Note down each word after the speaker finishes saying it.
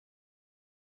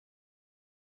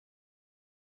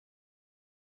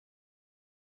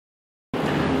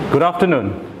Good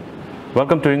afternoon.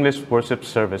 Welcome to English worship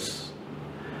service.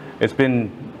 It's been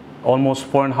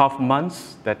almost 4.5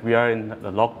 months that we are in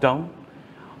the lockdown,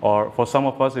 or for some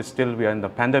of us, we are in the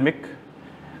pandemic.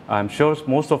 I'm sure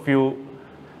most of you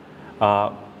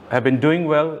have been doing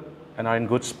well and are in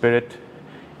good spirit,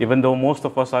 even though most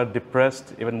of us are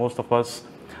depressed, even most of us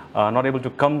are not able to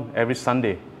come every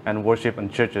Sunday and worship in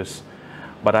churches.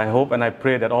 But I hope and I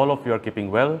pray that all of you are keeping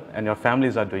well and your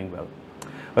families are doing well.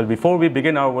 Well, before we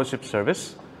begin our worship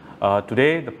service,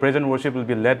 today the praise and worship will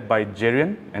be led by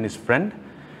Jerian and his friend,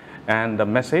 and the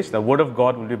message, the Word of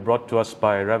God, will be brought to us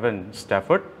by Reverend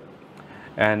Stafford.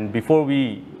 And before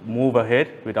we move ahead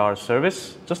with our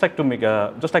service, just like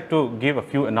to give a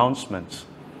few announcements.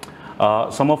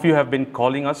 Some of you have been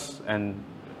calling us and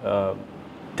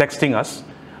texting us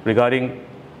regarding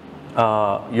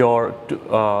your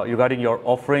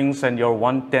offerings and your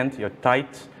 1/10, your tithe.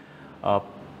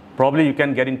 Probably you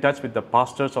can get in touch with the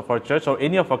pastors of our church or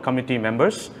any of our committee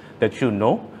members that you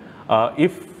know.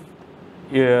 If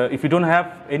you don't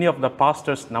have any of the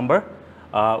pastors' number,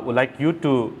 we'd like you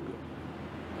to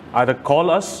either call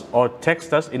us or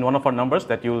text us in one of our numbers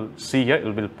that you'll see here. It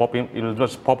will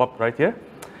just pop up right here,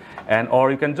 or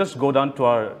you can just go down to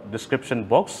our description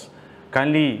box.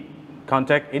 Kindly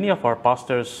contact any of our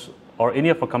pastors or any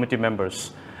of our committee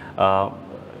members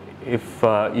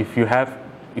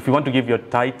if you want to give your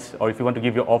tithe or if you want to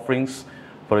give your offerings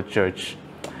for a church.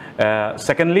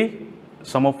 Secondly,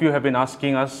 some of you have been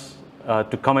asking us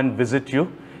to come and visit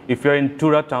you. If you're in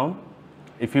Tura town,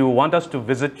 if you want us to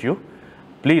visit you,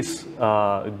 please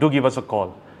do give us a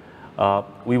call.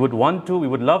 We would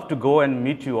love to go and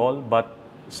meet you all, but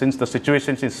since the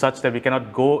situation is such that we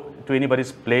cannot go to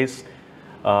anybody's place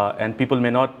and people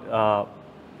may not,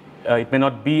 it may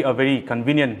not be a very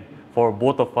convenient for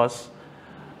both of us.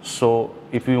 So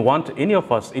if you want any of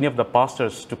the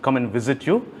pastors to come and visit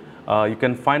you, you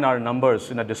can find our numbers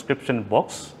in the description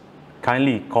box.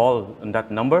 Kindly call on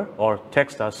that number or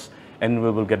text us and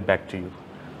we will get back to you.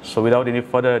 So without any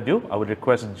further ado, I would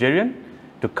request Jerian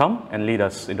to come and lead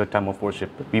us into a time of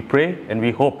worship. We pray and we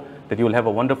hope that you will have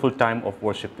a wonderful time of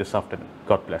worship this afternoon.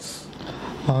 God bless.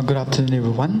 Good afternoon,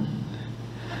 everyone.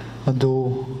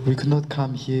 Although we could not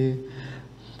come here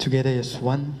together as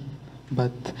one,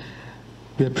 but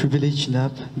we are privileged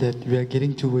enough that we are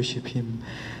getting to worship Him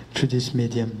through this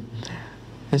medium.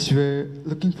 As we're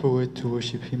looking forward to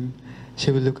worship Him,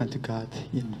 shall we look unto God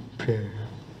in prayer.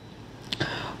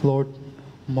 Lord,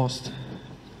 most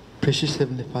precious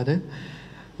Heavenly Father,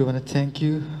 we want to thank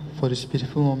you for this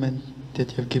beautiful moment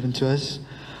that you have given to us.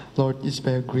 Lord, it's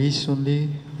by your grace only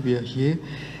we are here.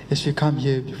 As we come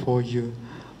here before you,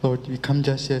 Lord, we come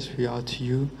just as we are to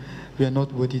you. We are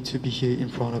not worthy to be here in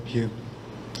front of you.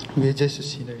 We are just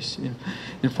sinners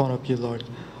in front of you, Lord.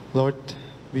 Lord,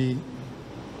 we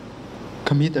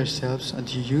commit ourselves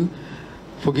unto you.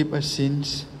 Forgive our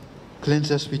sins.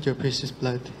 Cleanse us with your precious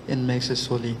blood and make us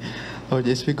holy. Lord,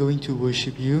 as we're going to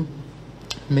worship you,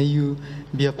 may you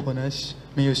be upon us.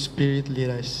 May your Spirit lead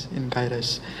us and guide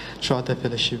us throughout the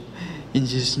fellowship. In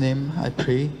Jesus' name I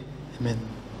pray. Amen.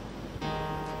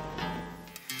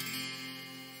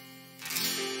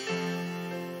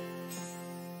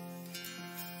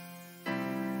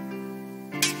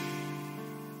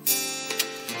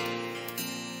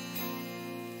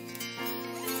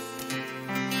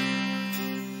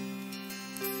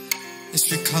 As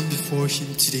we come before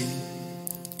Him today,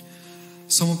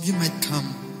 some of you might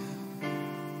come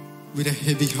with a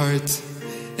heavy heart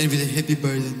and with a heavy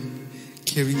burden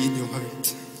carrying in your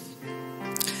heart.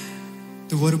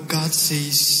 The Word of God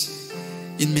says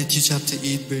in Matthew chapter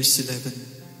 8 verse 11,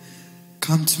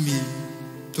 "Come to me,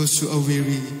 those who are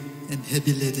weary and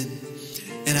heavy laden,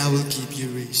 and I will give you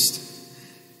rest."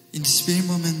 In this very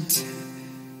moment,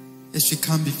 as we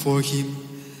come before Him,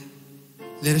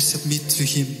 let us submit to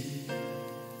Him.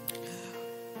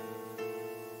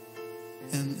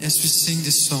 And as we sing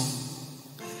this song,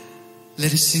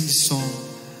 let us sing this song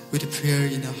with a prayer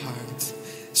in our heart.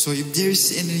 So if there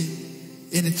is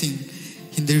anything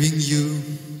hindering you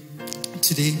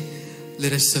today,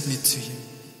 let us submit to Him.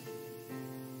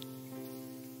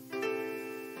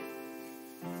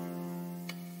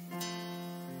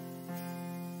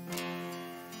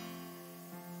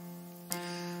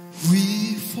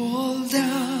 We fall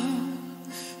down,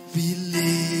 we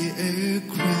lay our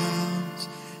crowns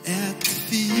at the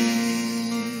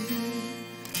feet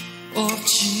of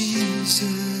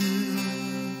Jesus.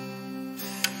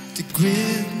 The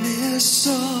greatness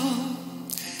of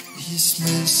His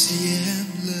mercy and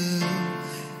love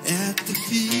at the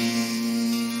feet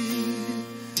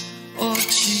of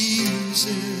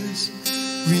Jesus.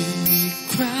 We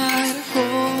cried,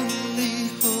 holy,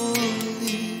 holy.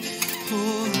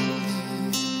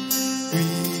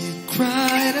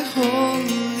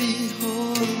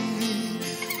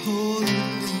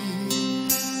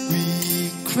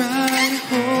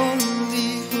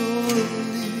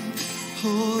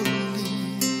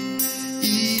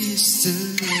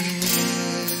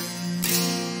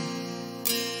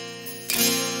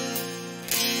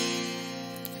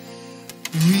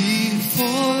 We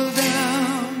fall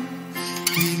down,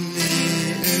 we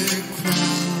lay our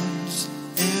crowns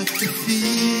at the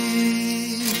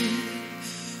feet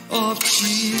of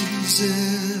Jesus.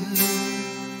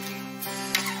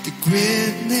 The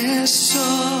greatness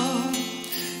of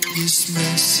His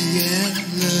mercy and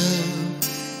love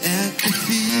at the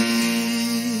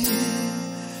feet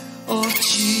of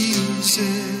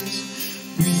Jesus.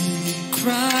 We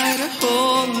cried,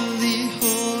 holy,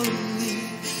 holy,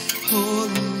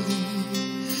 holy.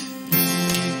 We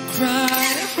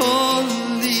cried,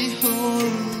 holy,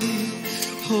 holy,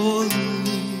 holy.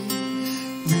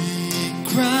 We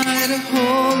cried,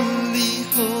 holy,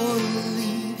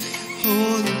 holy,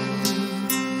 holy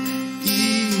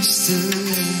is the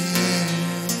Lamb.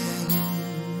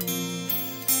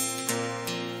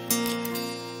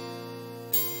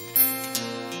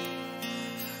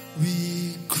 We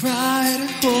cried,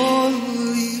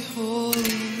 holy,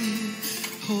 holy,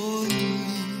 holy.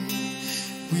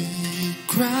 We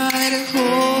cried,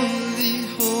 holy,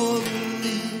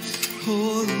 holy,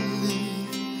 holy.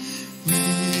 We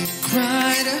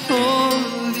cried,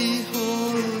 holy,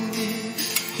 holy,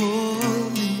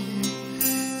 holy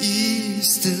is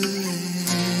the Lamb.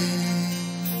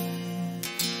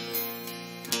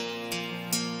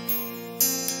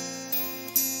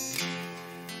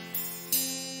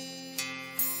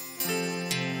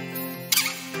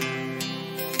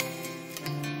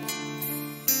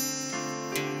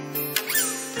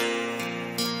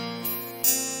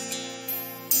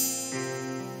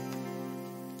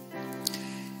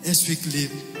 As we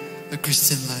live a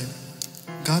Christian life,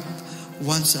 God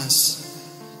wants us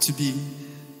to be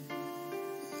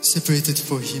separated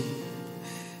for Him.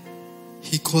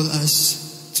 He called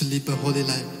us to live a holy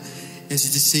life, as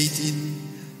it is said in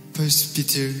 1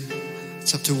 Peter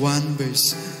chapter 1,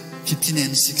 verse 15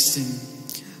 and 16.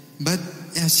 But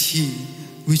as He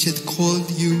which hath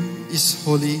called you is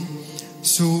holy,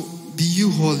 so be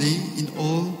you holy in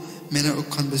all manner of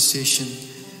conversation,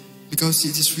 because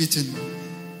it is written,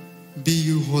 be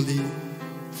you holy,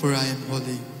 for I am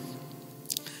holy.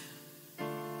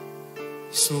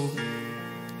 So,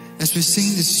 as we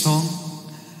sing this song,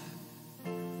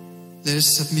 let us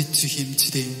submit to Him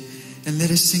today, and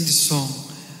let us sing this song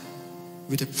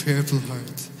with a prayerful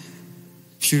heart.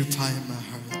 Purify my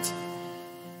heart.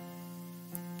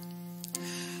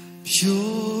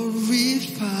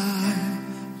 Purify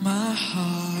my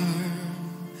heart.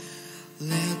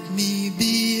 Let me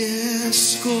be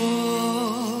as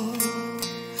gold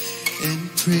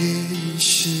and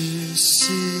precious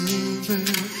silver.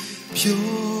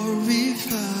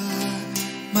 Purify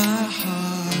my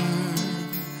heart.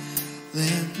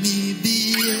 Let me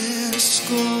be as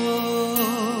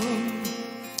gold,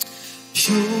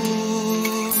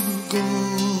 pure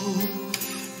gold,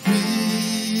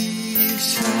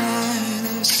 refine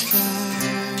as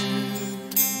fire.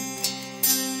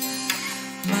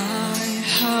 My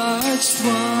heart's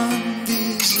one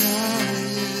desire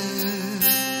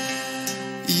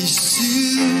is to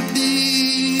be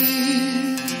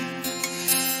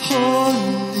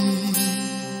holy,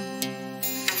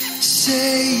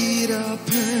 set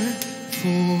apart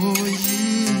for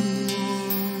you,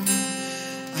 Lord.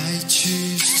 I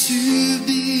choose to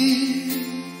be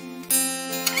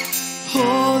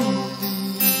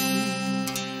holy,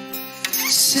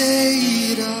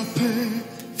 set apart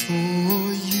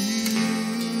for you,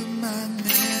 my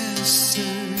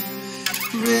Master,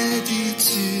 ready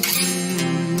to do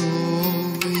your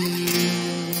will.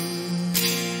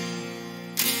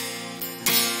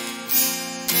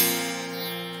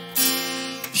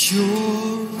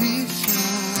 Purify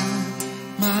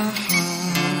my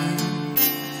heart.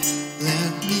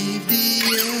 Let me be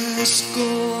as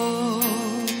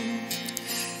gold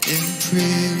and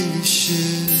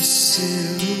precious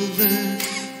silver.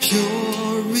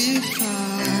 Purify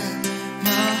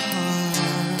my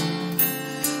heart.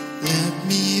 Let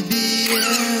me be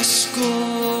as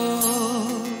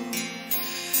gold,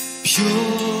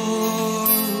 pure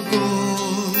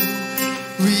gold,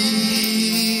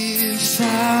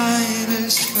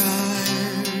 refiner's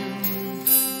fire.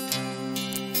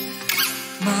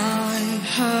 My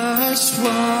heart's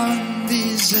one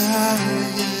desire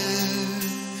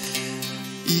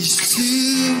is to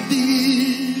be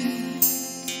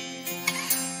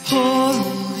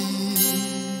holy,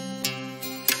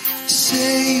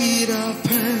 set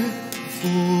apart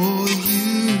for you,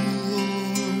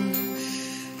 Lord.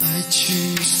 I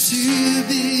choose to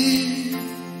be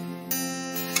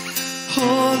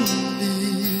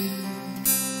holy,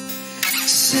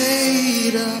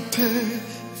 set apart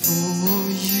for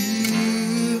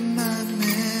you, my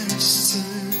Master,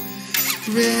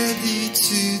 ready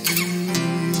to do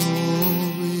your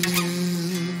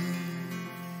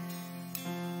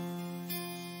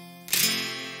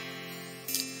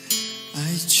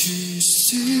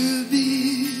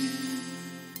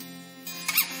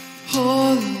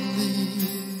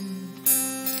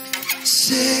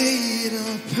set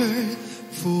apart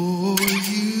for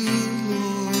you,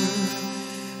 Lord.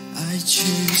 I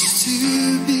choose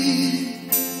to be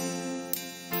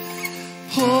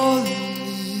holy,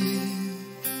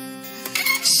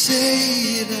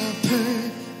 set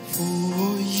apart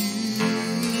for you,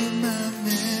 my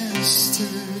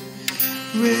Master,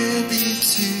 ready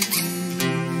to do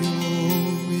your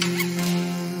will,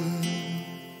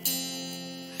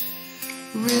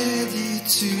 ready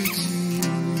to do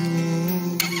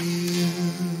your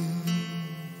will.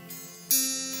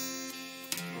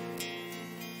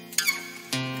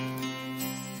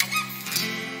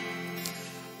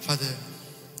 Father,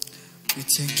 we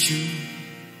thank you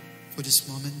for this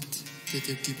moment that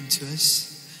you have given to us.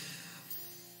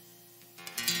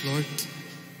 Lord,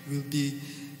 we'll be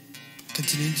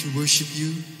continuing to worship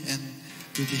you and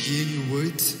we'll be hearing your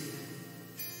word.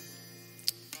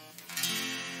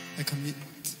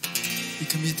 We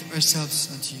commit ourselves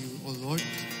unto you, O Lord.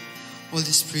 All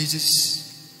these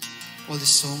praises, all these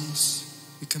songs,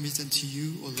 we commit unto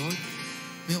you, O Lord.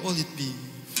 May all it be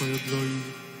for your glory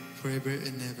forever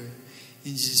and ever.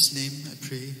 In Jesus' name I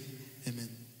pray. Amen.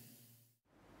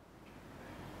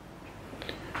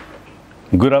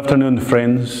 Good afternoon,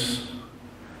 friends.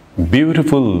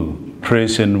 Beautiful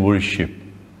praise and worship.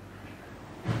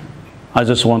 I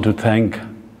just want to thank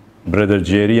Brother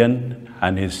Jerian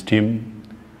and his team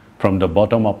from the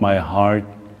bottom of my heart.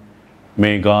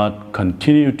 May God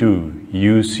continue to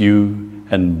use you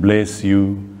and bless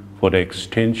you for the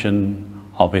extension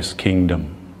of His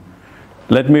kingdom.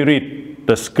 Let me read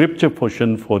the scripture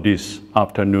portion for this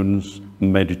afternoon's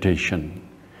meditation.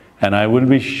 And I will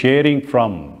be sharing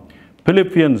from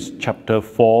Philippians chapter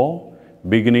 4,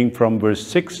 beginning from verse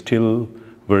 6 till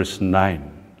verse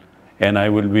 9. And I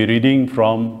will be reading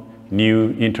from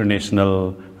New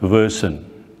International Version.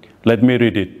 Let me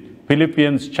read it.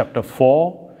 Philippians chapter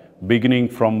 4, beginning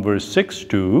from verse 6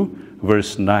 to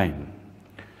verse 9.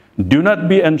 Do not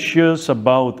be anxious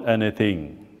about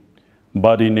anything,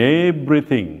 but in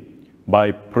everything,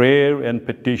 by prayer and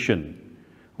petition,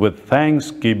 with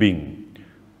thanksgiving,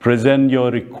 present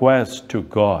your requests to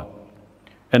God.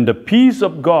 And the peace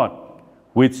of God,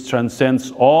 which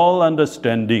transcends all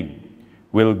understanding,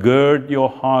 will gird your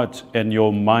hearts and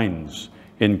your minds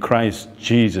in Christ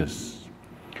Jesus.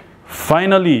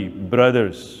 Finally,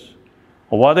 brothers,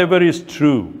 whatever is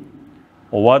true,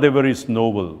 whatever is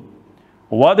noble,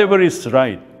 whatever is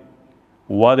right,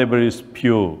 whatever is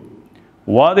pure,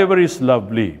 whatever is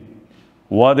lovely,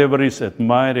 whatever is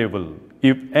admirable,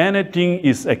 if anything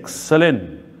is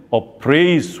excellent or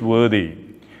praiseworthy,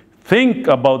 think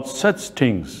about such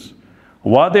things.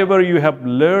 Whatever you have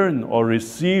learned or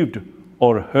received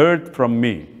or heard from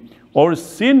me or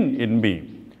seen in me,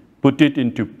 put it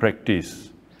into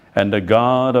practice, and the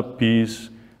God of peace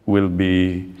will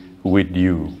be with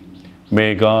you.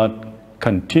 May God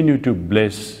continue to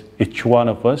bless each one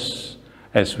of us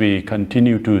as we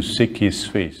continue to seek His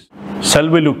face. Shall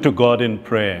we look to God in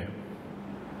prayer?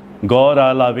 God,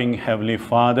 our loving Heavenly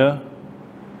Father,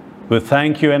 we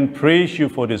thank you and praise you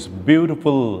for this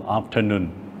beautiful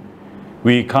afternoon.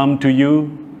 We come to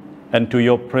you and to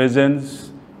your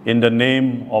presence in the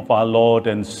name of our Lord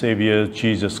and Savior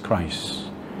Jesus Christ.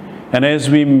 And as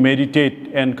we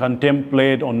meditate and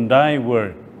contemplate on thy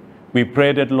word, we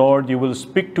pray that, Lord, you will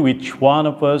speak to each one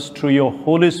of us through your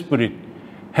Holy Spirit.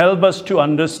 Help us to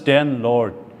understand,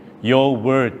 Lord, your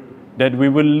word, that we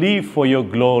will live for your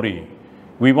glory.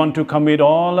 We want to commit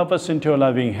all of us into your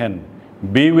loving hand.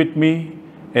 Be with me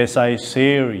as I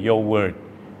share your word.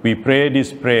 We pray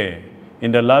this prayer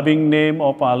in the loving name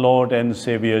of our Lord and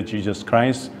Savior Jesus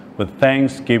Christ with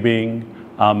thanksgiving.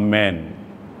 Amen.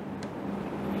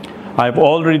 I've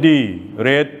already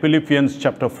read Philippians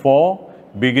chapter 4,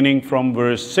 beginning from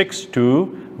verse 6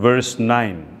 to verse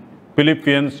 9.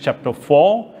 Philippians chapter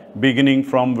 4, beginning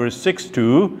from verse 6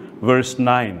 to verse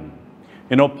 9.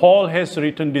 You know, Paul has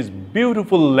written this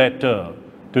beautiful letter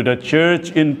to the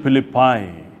church in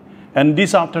Philippi. And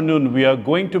this afternoon we are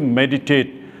going to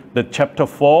meditate the chapter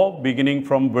 4, beginning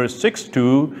from verse 6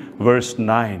 to verse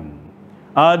 9.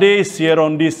 Our days here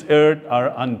on this earth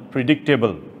are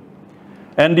unpredictable,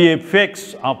 and the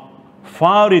effects are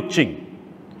far-reaching.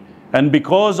 And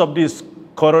because of this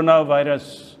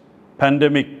coronavirus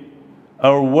pandemic,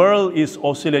 our world is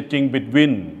oscillating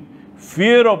between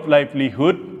fear of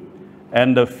livelihood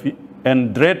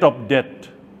and dread of death.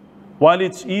 While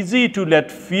it's easy to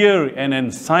let fear and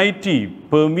anxiety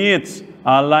permeate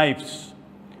our lives,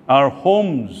 our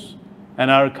homes, and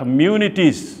our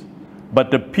communities, but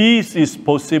the peace is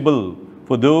possible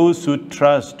for those who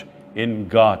trust in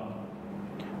God.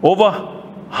 Over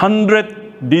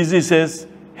 100 diseases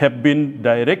have been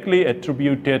directly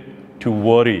attributed to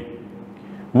worry.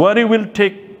 Worry will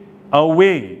take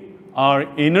away our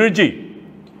energy,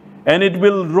 and it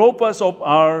will rob us of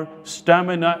our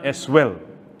stamina as well,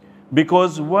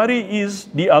 because worry is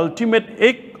the ultimate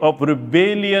act of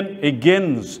rebellion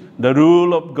against the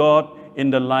rule of God in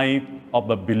the life of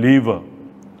a believer.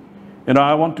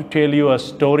 I want to tell you a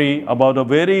story about a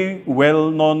very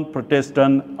well-known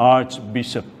Protestant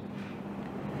archbishop.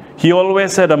 He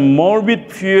always had a morbid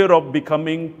fear of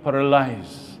becoming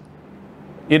paralyzed.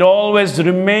 It always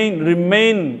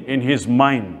remained in his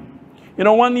mind.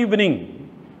 One evening,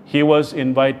 he was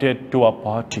invited to a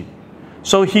party.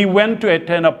 So he went to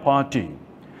attend a party.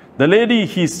 The lady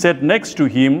he sat next to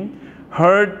him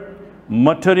heard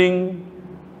muttering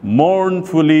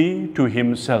mournfully to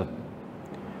himself,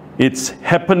 "It's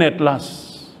happened at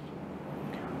last."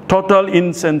 Total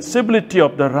insensibility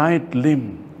of the right limb.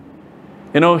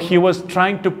 He was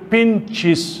trying to pinch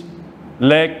his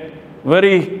leg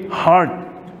very hard,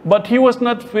 but he was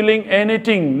not feeling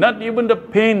anything, not even the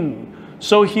pain.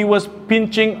 So he was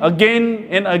pinching again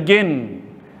and again.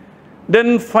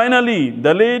 Then finally,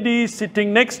 the lady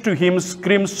sitting next to him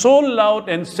screamed so loud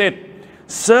and said,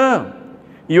 "Sir,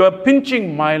 you are pinching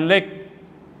my leg.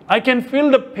 I can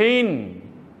feel the pain.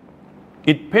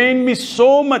 It pained me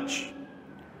so much."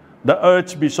 The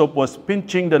archbishop was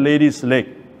pinching the lady's leg,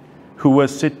 who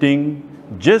was sitting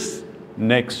just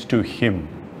next to him.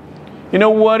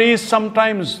 Worry is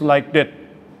sometimes like that.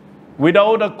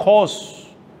 Without a cause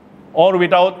or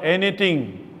without anything,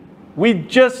 we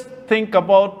just think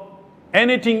about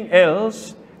anything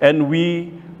else and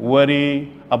we worry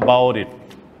about it.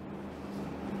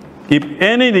 If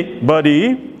anybody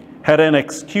had an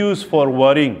excuse for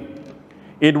worrying,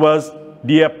 it was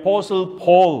the Apostle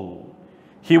Paul.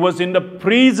 He was in the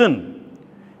prison.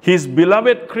 His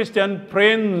beloved Christian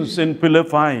friends in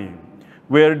Philippi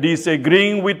were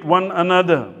disagreeing with one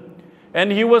another,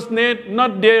 and he was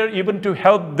not there even to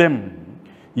help them.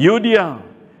 Judea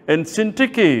and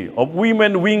Syntyche of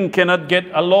women wing cannot get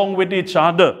along with each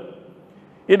other.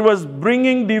 It was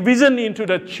bringing division into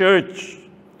the church.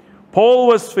 Paul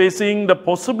was facing the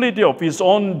possibility of his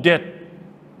own death.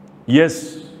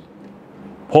 Yes,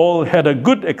 Paul had a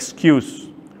good excuse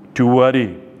to worry,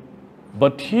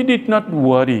 but he did not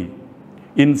worry.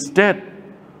 Instead,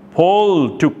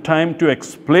 Paul took time to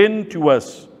explain to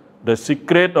us the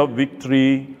secret of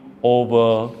victory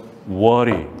over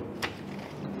worry.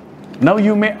 Now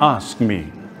you may ask me,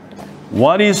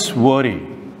 what is worry?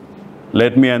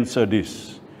 Let me answer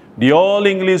this. The Old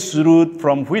English root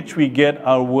from which we get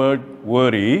our word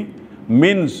worry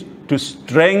means to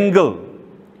strangle.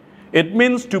 It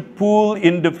means to pull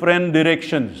in different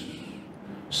directions.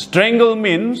 Strangle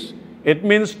means, it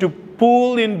means to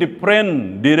pull in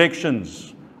different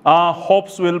directions. Our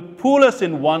hopes will pull us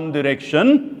in one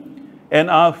direction, and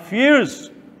our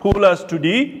fears pull us to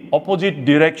the opposite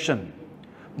direction.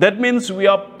 That means we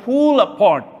are pulled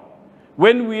apart.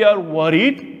 When we are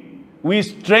worried, we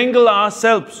strangle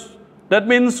ourselves. That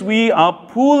means we are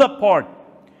pulled apart.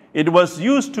 It was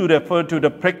used to refer to the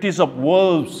practice of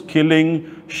wolves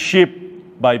killing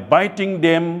sheep by biting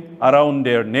them around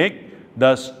their neck,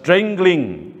 thus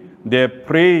strangling their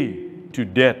prey to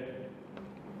death.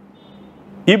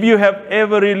 If you have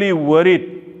ever really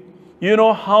worried, you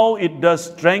know how it does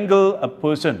strangle a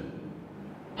person.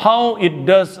 How it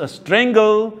does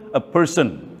strangle a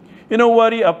person.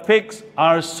 Worry affects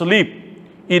our sleep.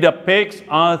 It affects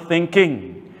our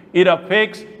thinking. It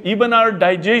affects even our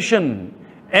digestion.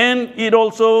 And it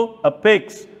also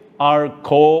affects our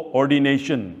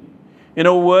coordination.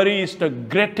 Worry is the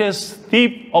greatest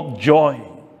thief of joy.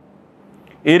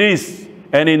 It is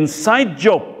an inside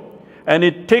job, and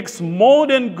it takes more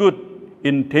than good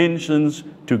intentions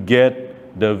to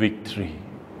get the victory.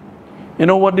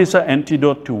 What is an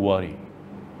antidote to worry?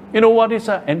 What is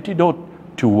an antidote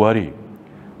to worry?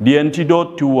 The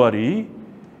antidote to worry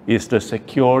is the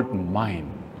secured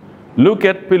mind. Look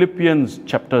at Philippians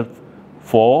chapter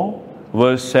 4,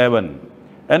 verse 7.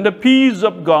 "And the peace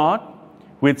of God,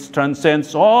 which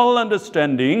transcends all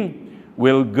understanding,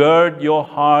 will guard your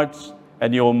hearts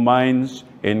and your minds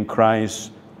in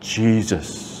Christ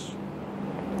Jesus."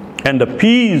 And the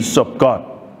peace of God,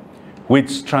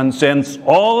 which transcends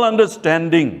all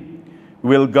understanding,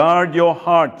 will guard your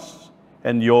hearts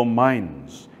and your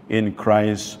minds in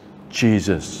Christ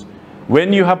Jesus.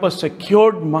 When you have a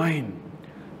secured mind,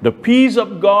 the peace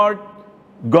of God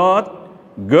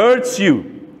guards you,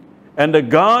 and the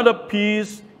God of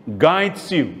peace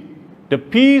guides you. The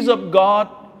peace of God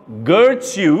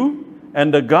guards you,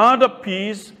 and the God of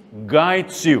peace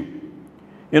guides you.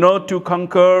 To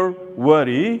conquer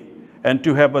worry And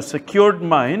to have a secured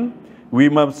mind, we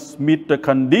must meet the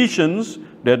conditions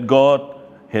that God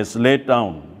has laid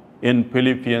down in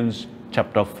Philippians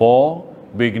chapter 4,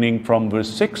 beginning from verse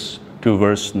 6 to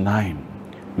verse 9.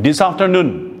 This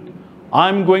afternoon,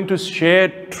 I'm going to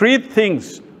share 3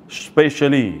 things,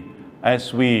 especially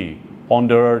as we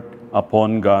ponder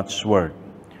upon God's Word.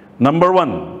 Number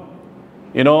 1,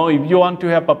 if you want to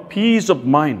have a peace of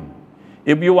mind,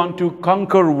 if you want to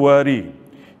conquer worry,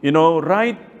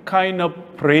 right kind of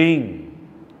praying.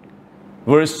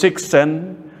 Verse 6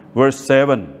 and verse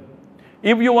 7.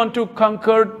 If you want to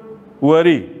conquer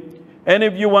worry, and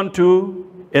if you want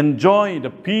to enjoy the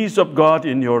peace of God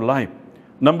in your life.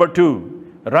 Number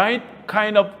 2, right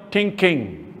kind of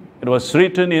thinking. It was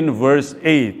written in verse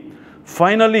 8.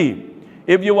 Finally,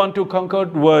 if you want to conquer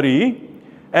worry,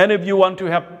 and if you want to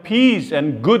have peace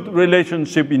and good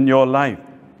relationship in your life,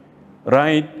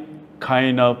 right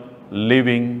kind of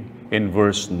living in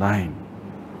verse 9.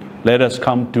 Let us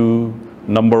come to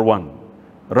number 1,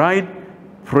 right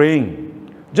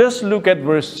praying. Just look at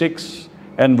verse 6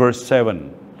 and verse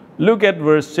 7. Look at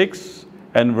verse 6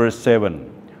 and verse 7.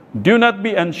 Do not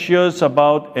be anxious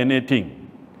about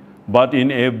anything, but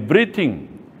in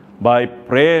everything, by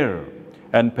prayer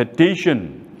and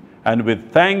petition and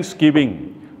with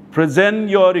thanksgiving, present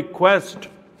your request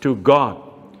to God,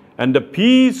 and the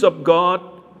peace of God,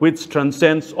 which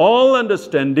transcends all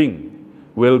understanding,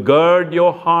 will guard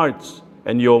your hearts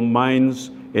and your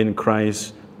minds in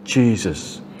Christ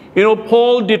Jesus.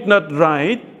 Paul did not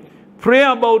write, pray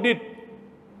about it.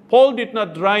 Paul did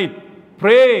not write,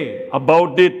 pray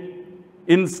about it.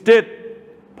 Instead,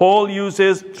 Paul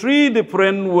uses 3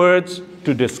 different words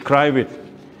to describe it.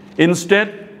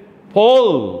 Instead,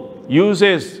 Paul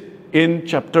uses in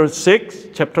chapter 6,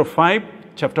 chapter 5,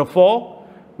 chapter 4,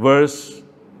 verse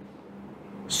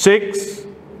 6,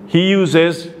 he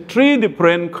uses 3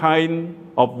 different kind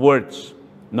of words.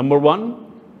 Number 1,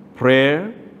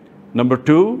 prayer. Number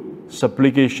 2,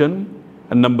 supplication.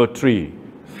 And number 3,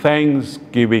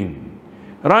 thanksgiving.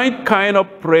 Right kind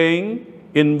of praying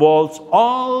involves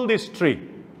all these 3.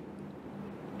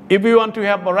 If you want to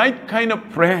have a right kind of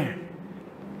prayer,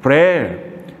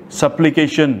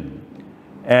 supplication,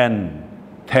 and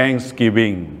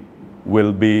thanksgiving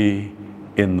will be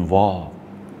involved.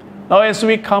 Now, as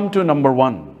we come to number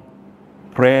 1,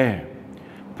 prayer.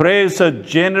 Prayer is a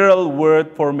general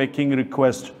word for making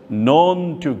requests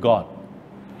known to God.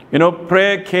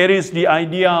 Prayer carries the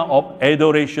idea of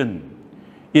adoration.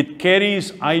 It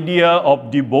carries idea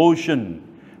of devotion.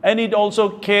 And it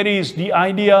also carries the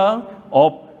idea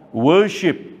of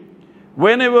worship.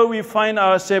 Whenever we find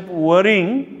ourselves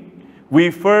worrying,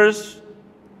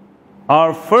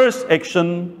 our first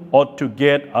action ought to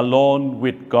get alone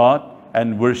with God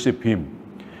and worship Him.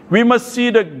 We must see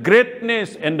the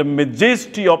greatness and the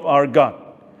majesty of our God.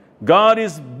 God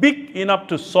is big enough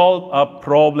to solve our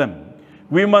problem.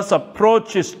 We must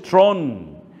approach His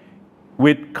throne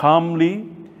with calmly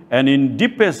and in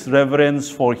deepest reverence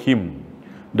for Him.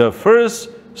 The first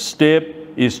step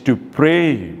is to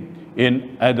pray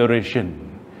in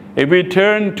adoration. If we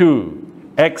turn to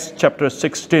Acts chapter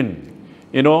 16,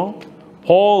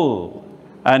 Paul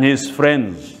and his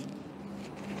friends,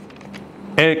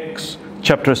 Acts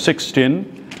chapter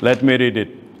 16, let me read it.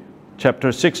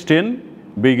 Chapter 16,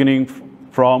 beginning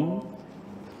from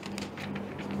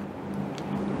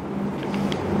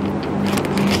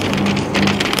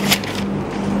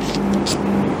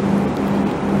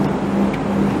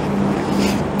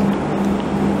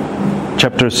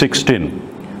chapter 16,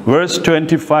 verse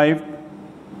 25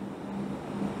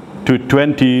 to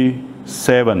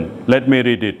 27. Let me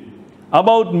read it.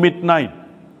 About midnight,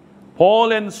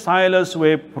 Paul and Silas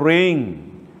were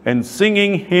praying and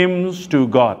singing hymns to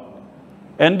God,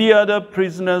 and the other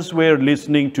prisoners were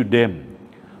listening to them.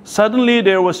 Suddenly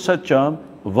there was such a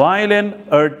violent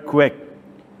earthquake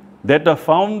that the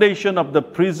foundation of the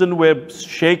prison were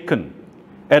shaken.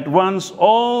 At once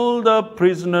all the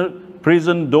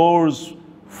prison doors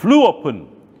flew open,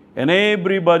 and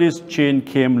everybody's chain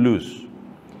came loose.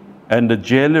 And the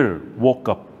jailer woke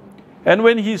up. And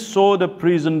when he saw the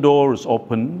prison doors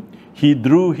open, he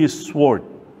drew his sword,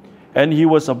 and he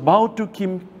was about to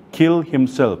kill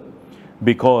himself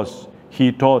because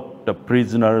he thought the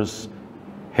prisoners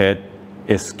had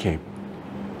escaped.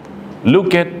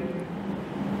 Look at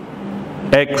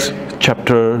Acts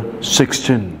chapter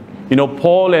 16.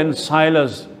 Paul and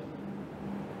Silas,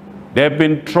 they've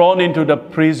been thrown into the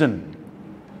prison.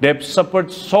 They've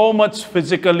suffered so much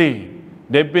physically.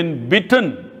 They've been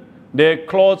beaten. Their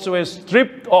clothes were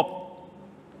stripped off.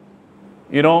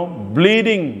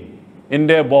 Bleeding in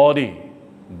their body.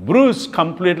 Bruised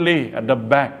completely at the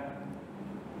back.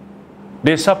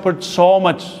 They suffered so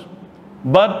much.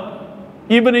 But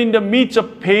even in the midst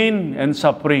of pain and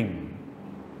suffering,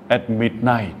 at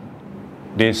midnight,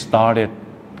 they started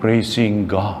praising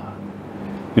God.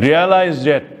 Realized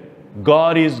that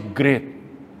God is great.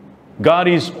 God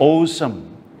is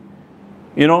awesome.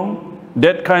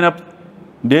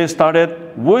 They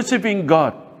started worshiping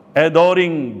God,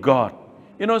 adoring God.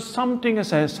 Something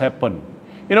has happened.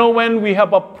 When we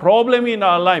have a problem in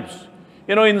our lives,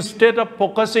 instead of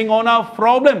focusing on our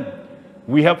problem,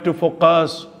 we have to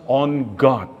focus on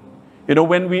God.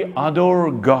 When we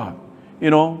adore God,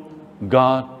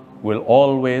 God will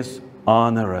always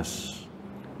honor us.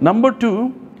 Number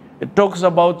 2, it talks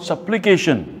about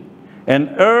supplication,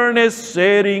 an earnest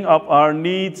sharing of our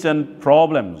needs and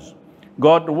problems.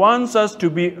 God wants us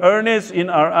to be earnest in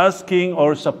our asking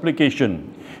or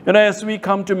supplication. As we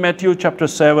come to Matthew chapter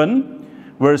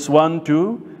 7, verse 1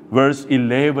 to verse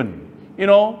 11,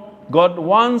 God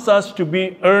wants us to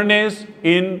be earnest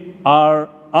in our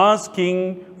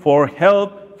asking for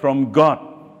help from God.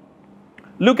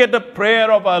 Look at the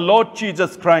prayer of our Lord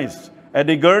Jesus Christ at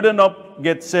the Garden of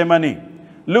Gethsemane.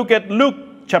 Look at Luke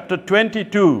chapter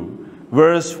 22,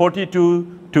 verse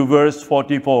 42 to verse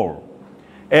 44.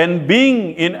 And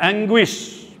being in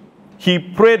anguish, he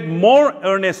prayed more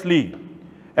earnestly,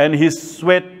 and his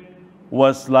sweat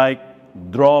was like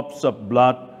drops of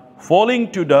blood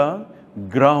falling to the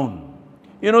ground.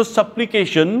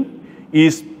 Supplication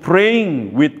is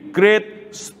praying with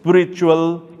great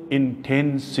spiritual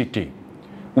intensity.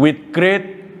 With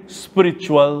great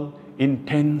spiritual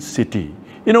intensity.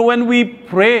 When we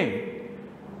pray,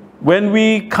 when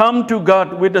we come to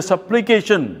God with a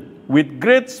supplication, with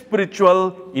great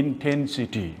spiritual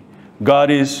intensity, God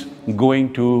is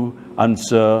going to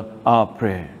answer our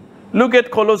prayer. Look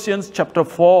at Colossians chapter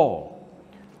 4,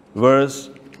 verse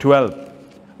 12.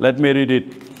 Let me read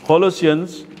it.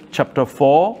 Colossians chapter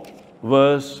 4,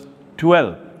 verse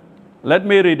 12. Let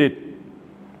me read it.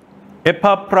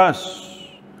 Epaphras,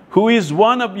 who is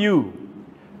one of you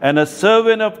and a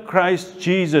servant of Christ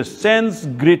Jesus, sends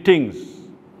greetings.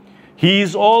 He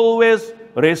is always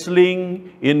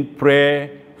wrestling in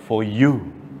prayer for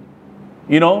you.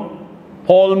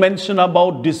 Paul mentioned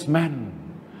about this man.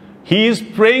 He is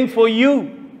praying for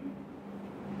you.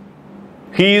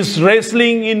 He is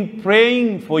wrestling in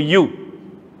praying for you.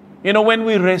 When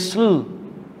we wrestle,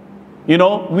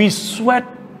 we sweat.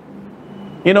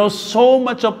 So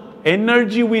much of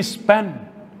energy we spend.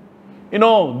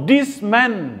 This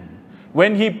man,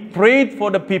 when he prayed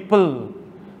for the people,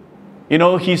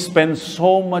 he spent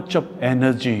so much of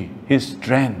energy, his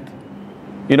strength.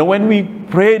 When we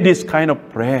pray this kind of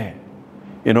prayer,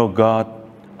 God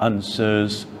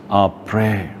answers our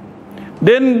prayer.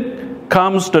 Then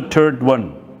comes the third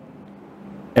one,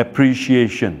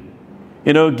 appreciation.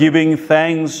 Giving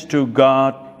thanks to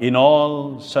God in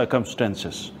all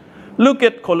circumstances. Look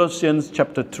at Colossians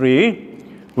chapter 3,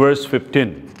 verse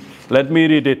 15. Let me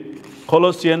read it.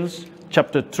 Colossians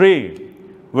chapter 3,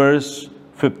 verse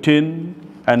 15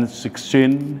 and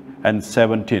 16 and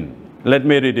 17. Let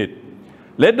me read it.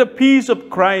 Let the peace of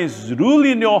Christ rule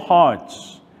in your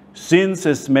hearts, since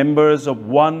as members of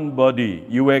one body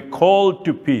you were called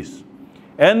to peace,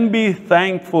 and be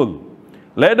thankful.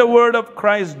 Let the word of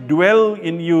Christ dwell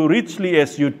in you richly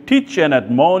as you teach and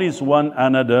admonish one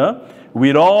another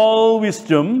with all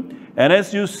wisdom, and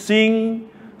as you sing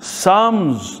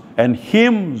psalms and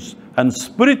hymns and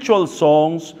spiritual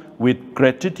songs with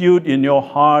gratitude in your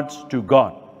hearts to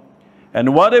God.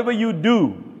 And whatever you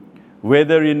do,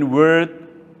 whether in word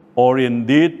or in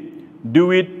deed,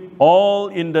 do it all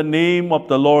in the name of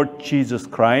the Lord Jesus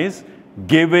Christ,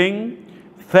 giving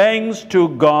thanks to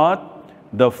God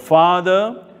the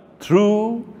Father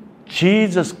through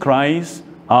Jesus Christ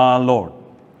our Lord.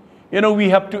 We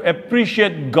have to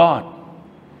appreciate God.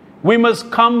 We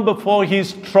must come before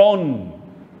His throne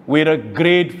with a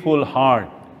grateful heart,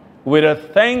 with a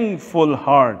thankful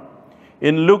heart.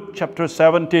 In Luke chapter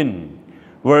 17,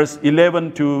 verse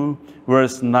 11 to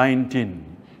verse 19.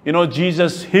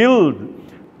 Jesus healed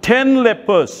 10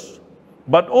 lepers,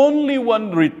 but only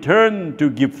one returned to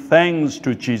give thanks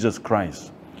to Jesus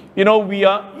Christ. We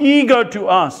are eager to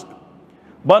ask,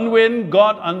 but when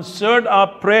God answered our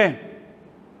prayer,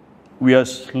 we are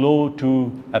slow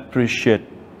to appreciate.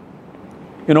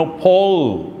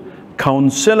 Paul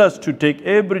counsels us to take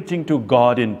everything to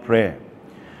God in prayer.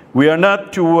 We are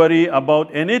not to worry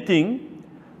about anything,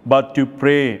 but to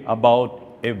pray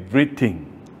about everything.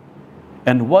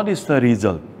 And what is the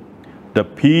result? The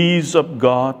peace of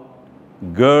God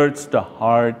girds the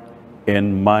heart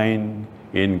and mind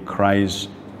in Christ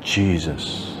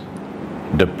Jesus.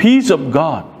 The peace of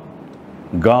God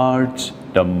guards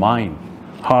the mind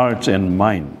hearts and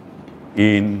mind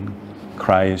in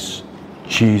Christ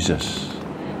Jesus.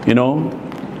 You know,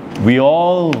 we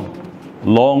all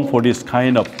long for this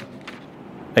kind of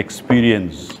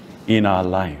experience in our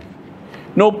life.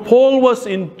 No, Paul was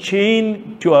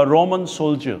chained to a Roman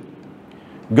soldier,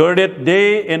 girded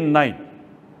day and night,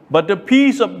 but the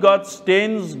peace of God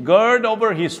stands guard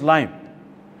over his life.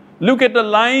 Look at the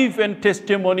life and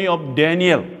testimony of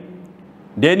Daniel.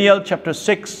 Daniel chapter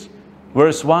 6,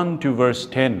 verse 1 to verse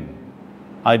 10.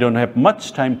 I don't have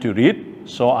much time to read,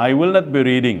 so I will not be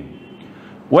reading.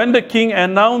 When the king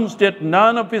announced that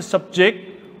none of his subjects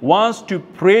was to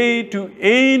pray to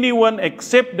anyone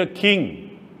except the king,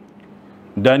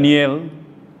 Daniel,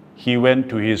 he went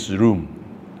to his room.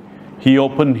 He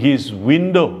opened his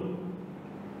window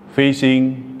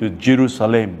facing to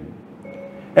Jerusalem,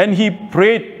 and he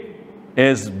prayed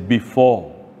as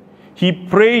before. He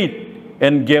prayed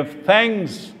and gave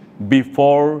thanks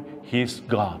before his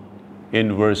God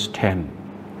in verse 10.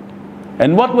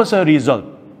 And what was the result?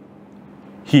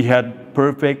 He had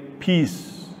perfect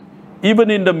peace, even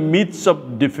in the midst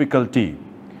of difficulty.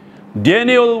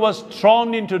 Daniel was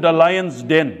thrown into the lion's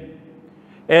den,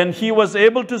 and he was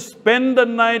able to spend the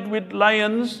night with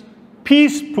lions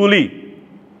peacefully.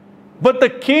 But the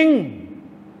king,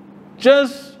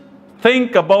 just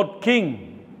think about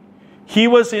king. He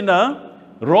was in a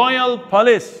royal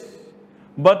palace,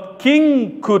 but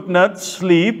king could not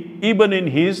sleep even in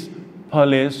his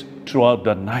palace throughout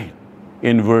the night.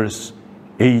 In verse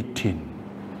 18,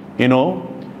 you know,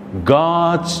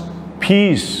 God's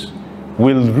peace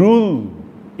will rule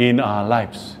in our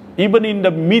lives, even in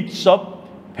the midst of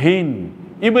pain,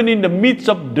 even in the midst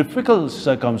of difficult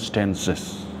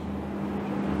circumstances.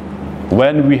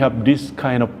 When we have this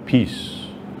kind of peace,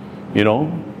 you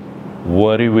know,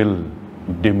 worry will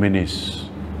diminish.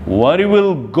 Worry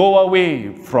will go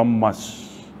away from us.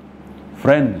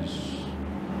 Friends,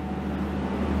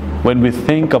 when we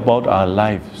think about our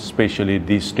life, especially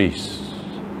these days,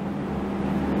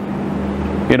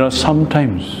 you know,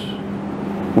 sometimes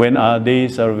when our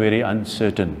days are very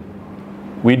uncertain,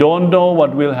 we don't know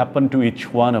what will happen to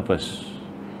each one of us.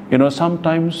 You know,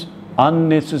 sometimes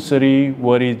unnecessary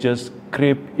worry just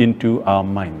creep into our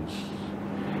minds.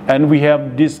 And we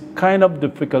have this kind of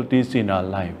difficulties in our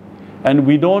life. And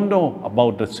we don't know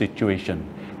about the situation.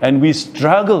 And we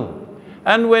struggle.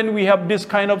 And when we have this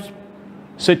kind of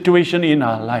situation in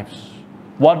our lives,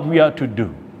 what we are to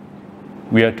do?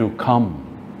 We are to come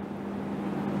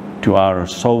to our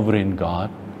sovereign God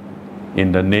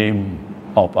in the name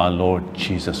of our Lord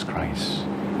Jesus Christ.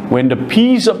 When the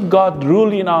peace of God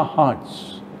rules in our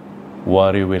hearts,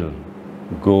 worry will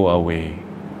go away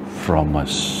from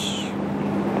us.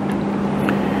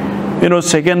 You know,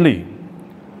 secondly,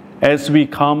 as we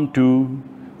come to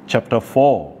chapter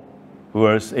 4,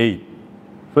 verse 8,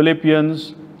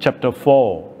 Philippians chapter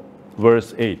 4,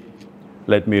 verse 8.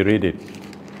 Let me read it.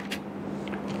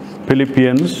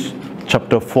 Philippians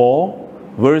chapter 4,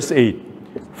 verse 8.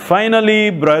 Finally,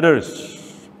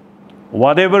 brothers,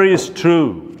 whatever is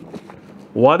true,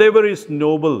 whatever is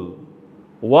noble,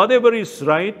 whatever is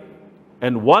right,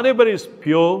 and whatever is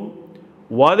pure,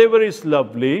 whatever is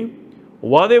lovely,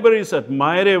 whatever is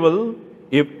admirable,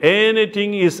 if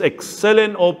anything is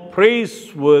excellent or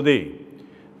praiseworthy,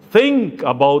 think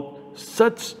about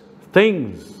such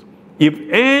things. If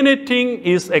anything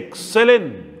is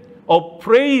excellent or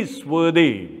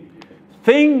praiseworthy,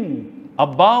 think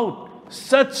about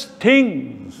such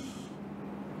things.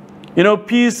 You know,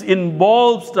 peace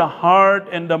involves the heart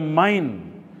and the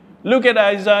mind. Look at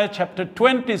Isaiah chapter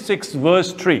 26,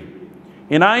 verse 3.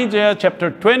 In Isaiah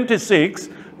chapter 26,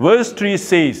 verse 3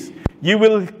 says, "You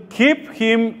will keep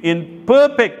him in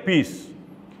perfect peace,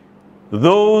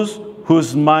 those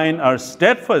whose minds are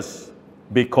steadfast,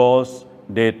 because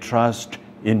they trust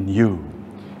in you."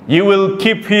 You will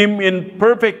keep him in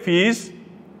perfect peace,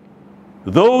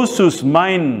 those whose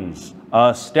minds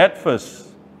are steadfast,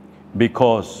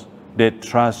 because they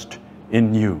trust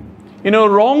in you. You know,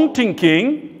 wrong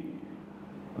thinking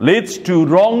leads to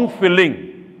wrong feeling.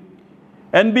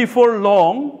 And before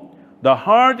long, the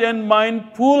heart and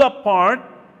mind pull apart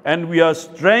and we are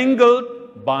strangled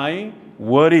by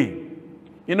worry.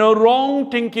 You know,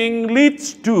 wrong thinking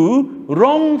leads to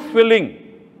wrong feeling.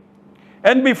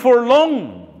 And before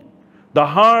long, the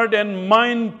heart and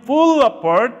mind pull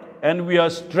apart and we are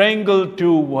strangled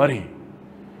to worry.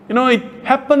 You know, it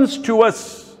happens to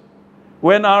us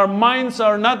when our minds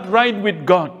are not right with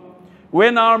God,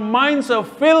 when our minds are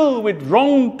filled with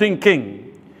wrong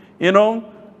thinking. You know,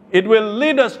 it will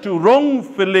lead us to wrong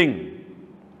feeling.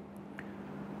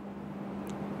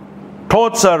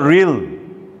 Thoughts are real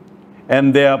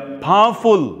and they are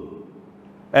powerful,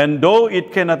 and though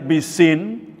it cannot be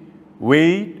seen,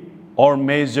 weighed, or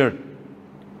measured,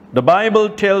 the Bible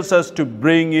tells us to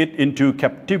bring it into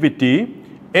captivity,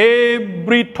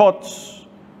 every thought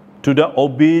to the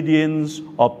obedience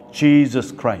of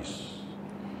Jesus Christ.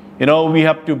 You know, we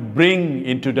have to bring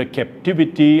into the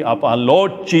captivity of our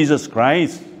Lord Jesus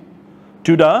Christ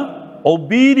to the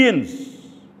obedience.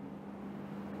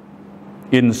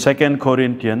 In 2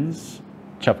 Corinthians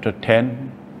chapter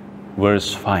 10,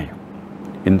 verse 5.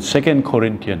 In 2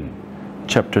 Corinthians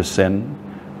chapter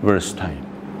 10, verse 9.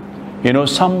 You know,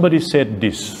 somebody said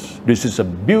this. This is a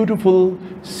beautiful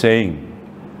saying.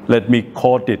 Let me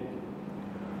quote it.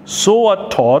 Sow a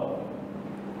thought,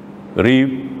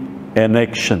 reap an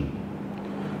action.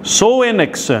 Sow an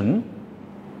action,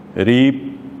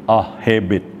 reap a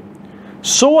habit.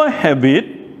 Sow a habit,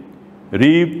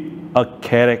 reap a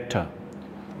character.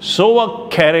 Sow a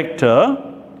character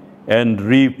and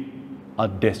reap a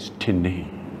destiny.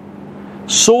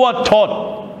 Sow a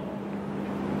thought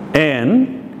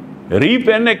and reap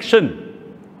an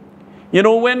action. You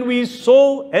know, when we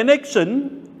sow an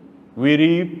action, we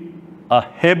reap a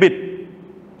habit.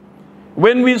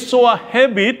 When we sow a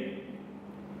habit,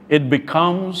 it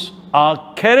becomes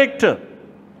our character.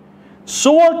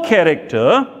 Sow a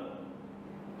character,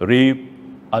 reap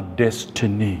a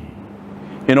destiny.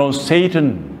 You know,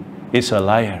 Satan is a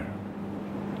liar.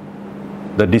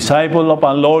 The disciple of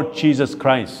our Lord Jesus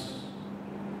Christ,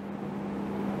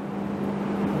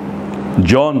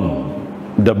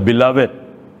 John, the beloved,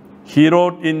 he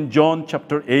wrote in John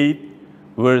chapter 8,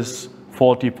 verse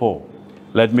 44.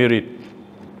 Let me read.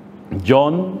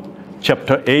 John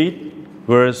chapter 8,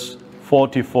 verse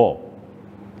 44.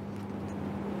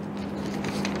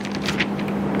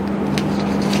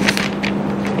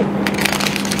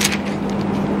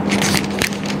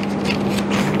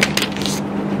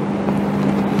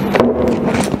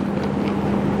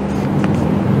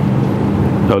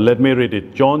 Now let me read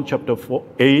it. John chapter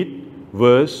 8,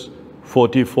 verse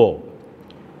 44.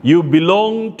 You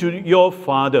belong to your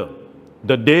father,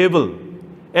 the devil,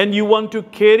 and you want to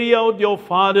carry out your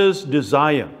father's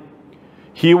desire.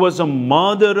 He was a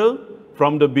murderer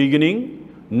from the beginning,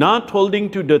 not holding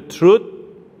to the truth,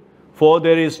 for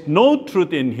there is no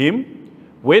truth in him.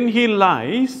 When he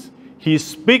lies, he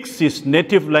speaks his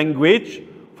native language,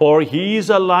 for he is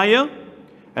a liar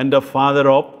and the father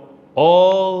of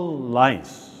all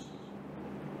lies.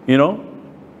 You know,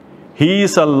 he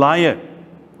is a liar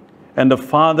and the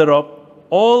father of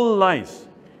all lies.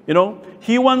 You know,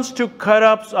 he wants to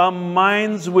corrupt our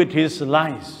minds with his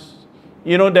lies.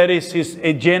 You know, that is his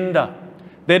agenda.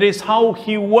 That is how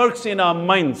he works in our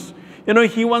minds. You know,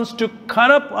 he wants to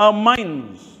corrupt our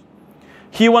minds.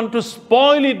 He wants to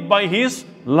spoil it by his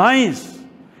lies.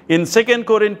 In 2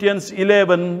 Corinthians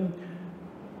 11,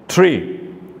 3,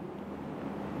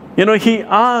 you know, he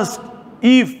asked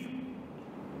Eve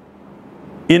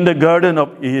in the Garden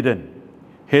of Eden,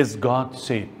 has God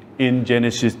said in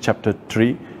Genesis chapter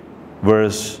 3,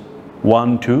 verse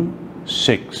 1 to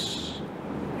 6.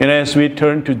 And as we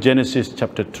turn to Genesis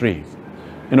chapter 3,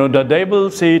 you know, the devil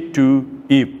said to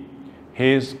Eve,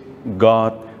 has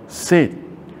God said.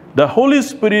 The Holy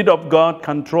Spirit of God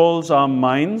controls our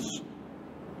minds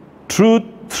through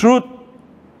truth.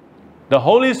 The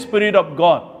Holy Spirit of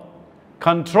God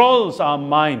controls our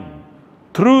mind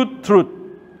through truth.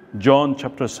 John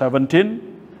chapter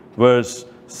 17, verse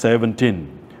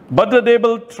 17. But the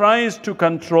devil tries to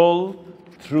control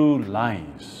through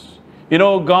lies. You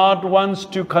know, God wants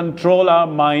to control our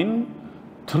mind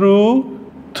through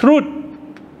truth.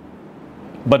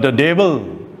 But the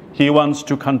devil, he wants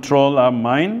to control our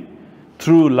mind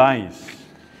through lies.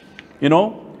 You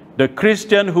know, the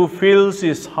Christian who fills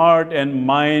his heart and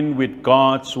mind with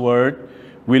God's word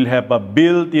will have a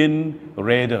built-in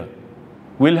radar.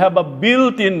 Will have a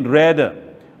built-in radar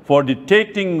for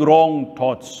detecting wrong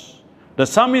thoughts. The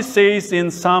psalmist says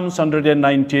in Psalms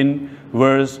 119,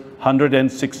 verse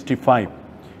 165,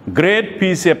 great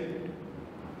peace have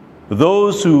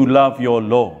those who love your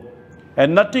law,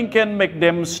 and nothing can make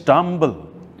them stumble.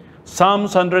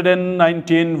 Psalms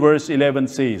 119, verse 11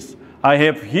 says, I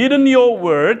have hidden your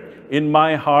word in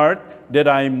my heart that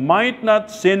I might not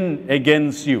sin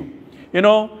against you. You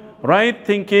know, right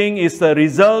thinking is the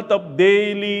result of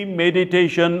daily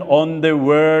meditation on the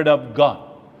Word of God.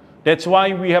 That's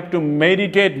why we have to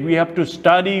meditate, we have to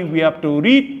study, we have to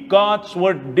read God's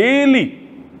Word daily.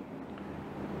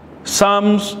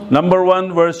 Psalms number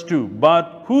 1, verse 2.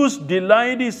 But whose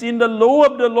delight is in the law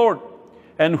of the Lord,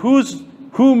 and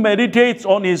who meditates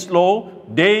on His law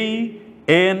day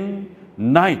and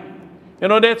night. You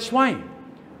know, that's why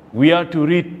we are to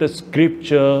read the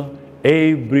Scripture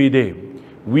every day.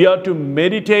 we are to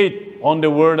meditate on the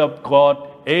Word of God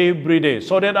every day,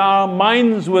 so that our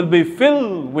minds will be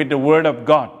filled with the Word of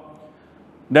God.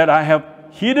 That I have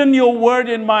hidden your Word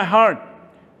in my heart,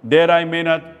 that I may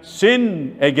not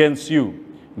sin against you.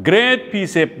 Great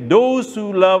peace have those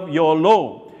who love your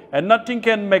law, and nothing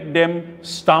can make them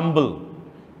stumble.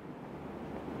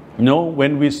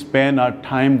 When we spend our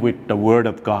time with the Word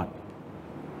of God,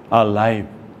 our life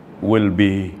will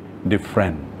be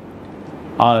different.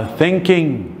 Our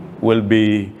thinking will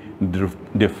be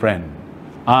different.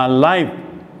 Our life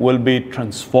will be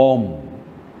transformed.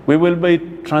 We will be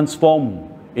transformed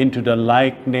into the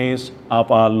likeness of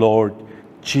our Lord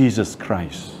Jesus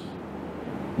Christ.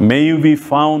 May you be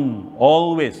found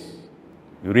always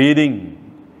reading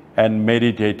and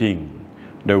meditating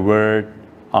the Word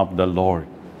of the Lord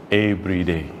every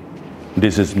day.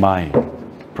 This is my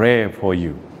prayer for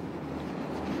you.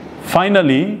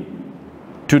 Finally,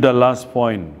 to the last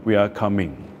point we are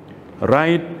coming.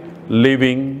 Right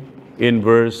living in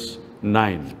verse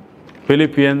 9.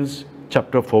 Philippians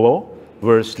chapter 4,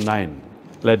 verse 9.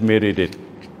 Let me read it.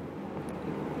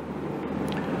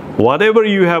 Whatever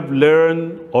you have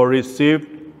learned or received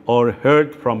or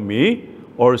heard from me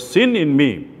or seen in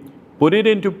me, put it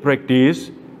into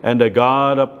practice, and the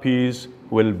God of peace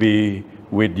will be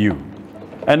with you.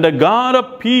 And the God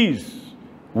of peace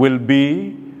will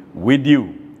be with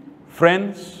you.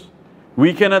 Friends,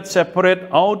 we cannot separate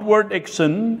outward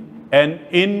action and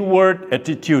inward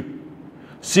attitude.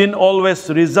 Sin always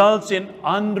results in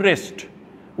unrest.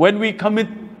 When we commit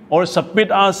or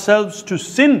submit ourselves to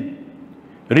sin,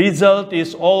 result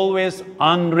is always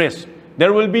unrest.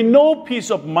 There will be no peace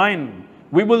of mind.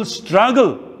 We will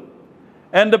struggle.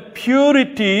 And the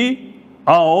purity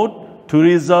out to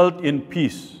result in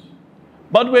peace.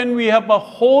 But when we have a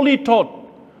holy thought,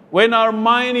 when our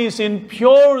mind is in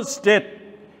pure state,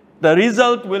 the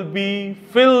result will be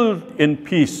filled in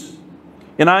peace.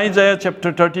 In Isaiah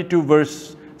chapter 32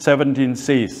 verse 17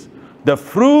 says, the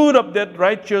fruit of that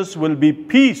righteous will be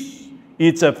peace.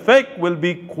 Its effect will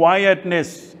be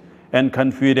quietness and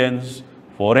confidence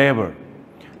forever.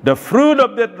 The fruit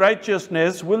of that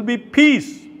righteousness will be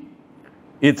peace.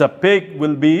 Its effect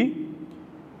will be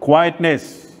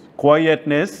quietness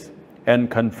and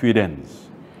confidence.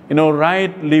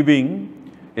 Right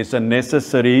living is a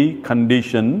necessary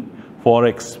condition for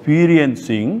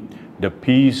experiencing the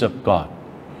peace of God.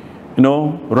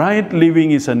 Right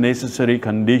living is a necessary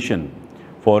condition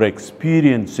for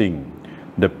experiencing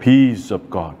the peace of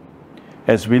God.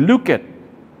 As we look at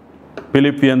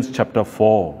Philippians chapter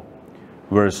 4,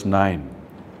 verse 9,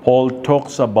 Paul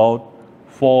talks about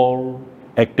 4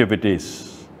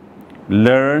 activities: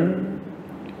 learn,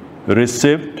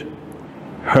 received,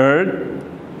 heard,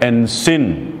 and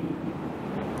seen.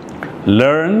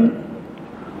 Learn,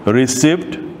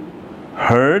 received,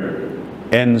 heard,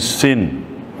 and seen.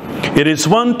 It is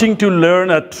one thing to learn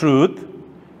a truth,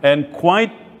 and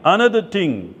quite another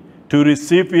thing to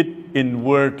receive it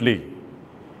inwardly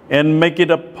and make it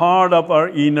a part of our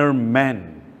inner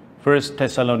man. 1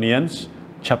 Thessalonians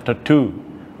chapter 2,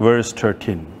 verse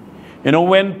 13.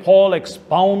 When Paul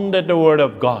expounded the Word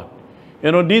of God,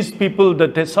 these people, the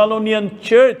Thessalonian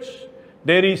church,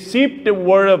 they received the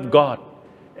Word of God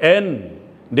and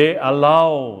they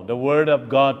allow the Word of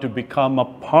God to become a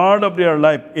part of their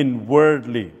life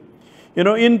inwardly.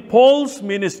 In Paul's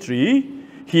ministry,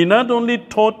 he not only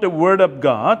taught the Word of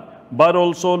God, but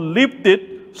also lived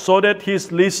it so that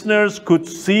his listeners could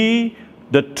see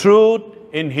the truth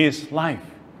in his life.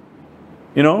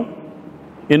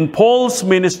 In Paul's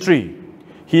ministry,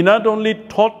 he not only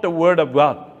taught the Word of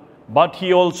God, but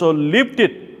he also lived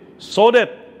it so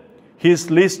that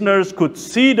his listeners could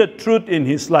see the truth in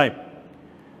his life.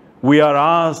 We are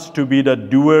asked to be the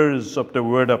doers of the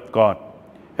Word of God,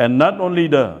 and not only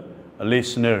the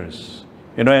listeners.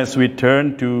 As we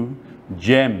turn to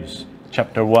James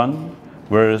chapter 1,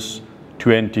 verse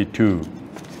 22.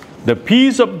 The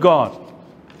peace of God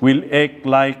will act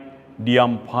like the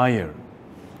umpire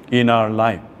in our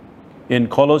life. In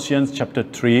Colossians chapter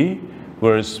 3,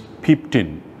 verse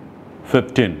 15.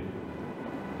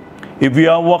 If we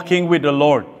are walking with the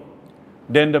Lord,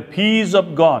 then the peace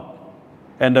of God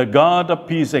and the God of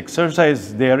peace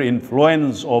exercise their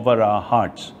influence over our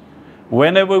hearts.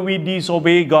 Whenever we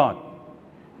disobey God,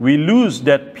 we lose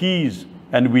that peace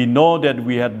and we know that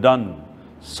we have done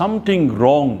something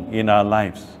wrong in our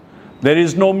lives. There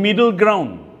is no middle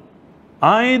ground.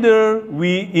 Either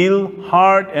we yield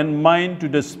heart and mind to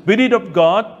the Spirit of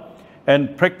God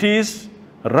and practice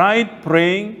right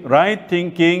praying, right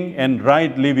thinking, and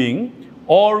right living,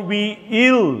 or we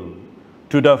yield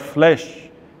to the flesh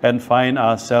and find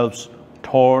ourselves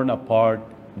torn apart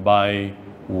by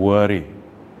worry.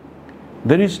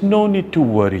 There is no need to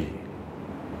worry.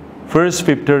 1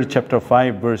 Peter chapter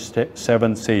 5 verse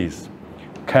 7 says,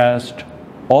 cast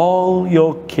all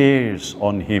your cares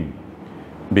on Him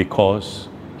because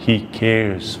He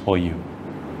cares for you.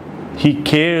 He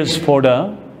cares for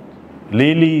the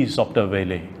lilies of the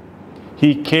valley.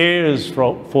 He cares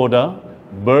for the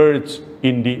birds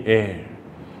in the air.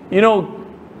 You know,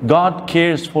 God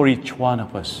cares for each one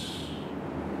of us.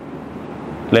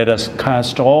 Let us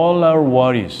cast all our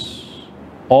worries,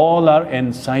 all our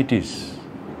anxieties,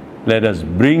 let us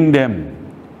bring them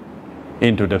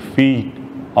into the feet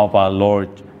of our Lord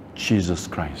Jesus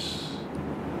Christ.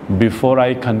 Before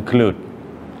I conclude,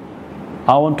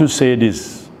 I want to say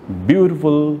this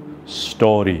beautiful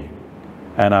story,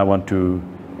 and I want to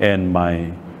end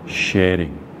my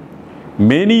sharing.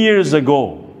 Many years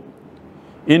ago,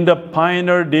 in the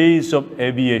pioneer days of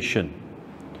aviation,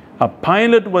 a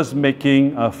pilot was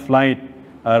making a flight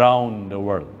around the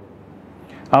world.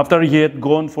 After he had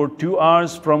gone for 2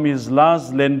 hours from his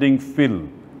last landing field,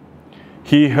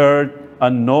 he heard a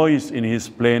noise in his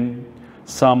plane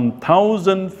some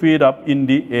 1,000 feet up in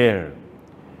the air,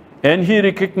 and he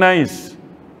recognized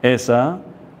as a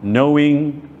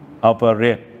gnawing of a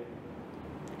rat.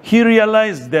 He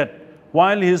realized that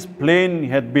while his plane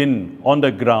had been on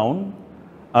the ground,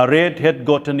 a rat had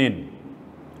gotten in.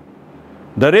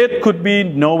 The rat could be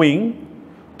gnawing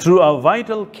through a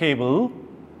vital cable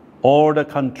or the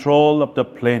control of the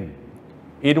plane.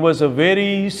 It was a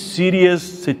very serious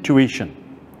situation.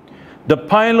 The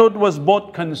pilot was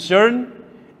both concerned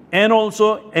and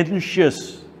also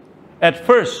anxious. At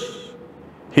first,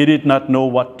 he did not know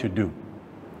what to do.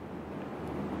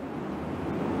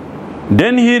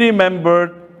 Then he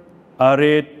remembered a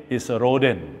rat is a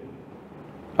rodent,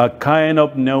 a kind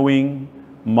of gnawing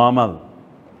mammal.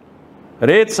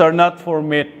 Rats are not for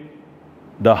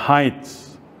the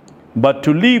heights, but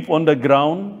to live on the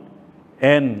ground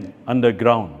and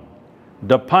underground.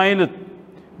 The pilot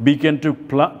began to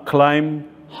climb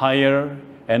higher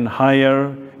and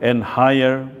higher and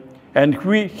higher, and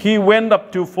he went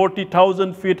up to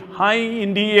 40,000 feet high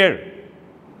in the air.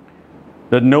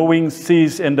 The gnawing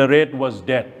ceased and the rat was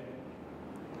dead.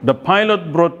 The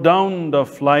pilot brought down the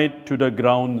flight to the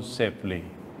ground safely.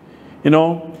 You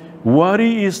know,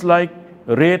 worry is like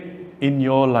rat in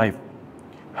your life,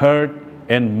 hurt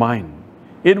and mine.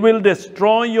 It will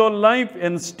destroy your life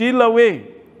and steal away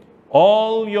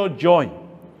all your joy.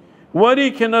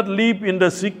 Worry cannot live in the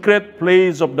secret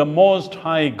place of the Most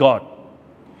High God.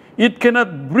 It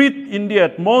cannot breathe in the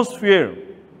atmosphere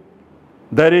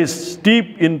that is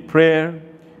steeped in prayer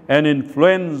and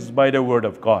influenced by the Word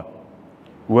of God.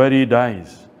 Worry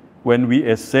dies when we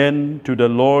ascend to the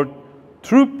Lord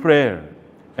through prayer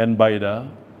and by the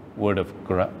Word of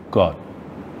God.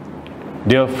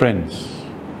 Dear friends,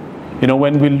 you know,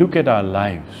 when we look at our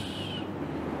lives,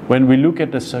 when we look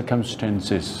at the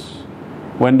circumstances,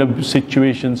 when the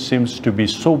situation seems to be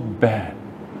so bad,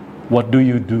 what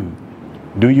do?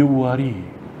 Do you worry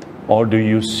or do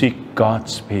you seek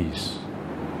God's face?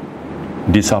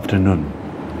 This afternoon,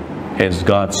 as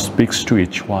God speaks to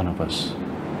each one of us,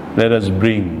 let us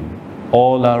bring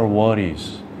all our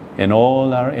worries and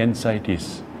all our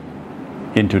anxieties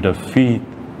into the feet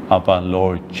of our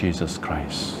Lord Jesus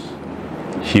Christ.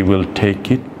 He will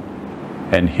take it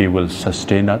and He will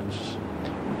sustain us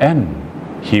and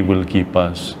He will give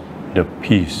us the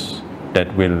peace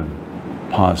that will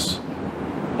pass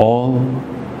all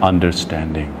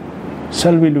understanding.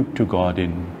 Shall we look to God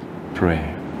in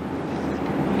prayer?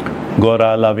 God,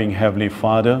 our loving Heavenly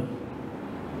Father,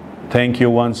 thank you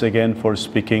once again for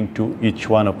speaking to each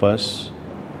one of us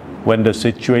when the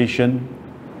situation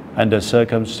and the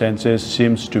circumstances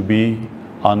seems to be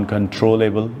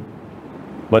uncontrollable,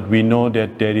 but we know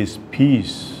that there is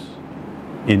peace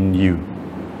in you.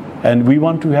 And we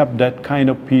want to have that kind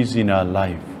of peace in our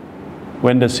life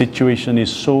when the situation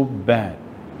is so bad,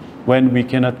 when we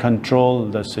cannot control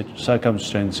the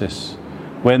circumstances,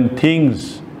 when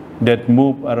things that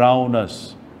move around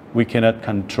us, we cannot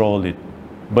control it.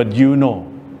 But you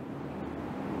know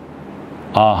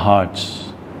our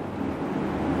hearts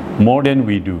more than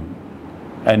we do,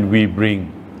 and we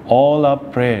bring all our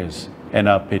prayers and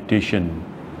our petition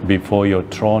before your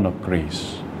throne of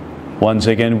grace. Once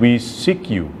again we seek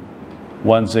you.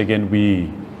 Once again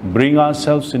we bring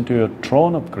ourselves into your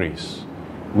throne of grace.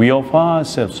 We offer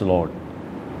ourselves, Lord,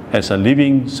 as a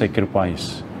living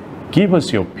sacrifice. Give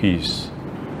us your peace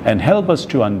and help us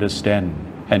to understand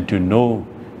and to know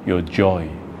your joy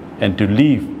and to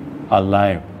live a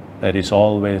life that is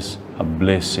always a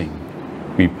blessing.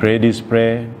 We pray this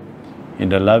prayer in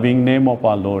the loving name of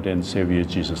our Lord and Savior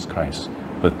Jesus Christ.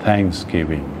 with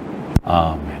thanksgiving.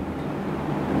 Amen.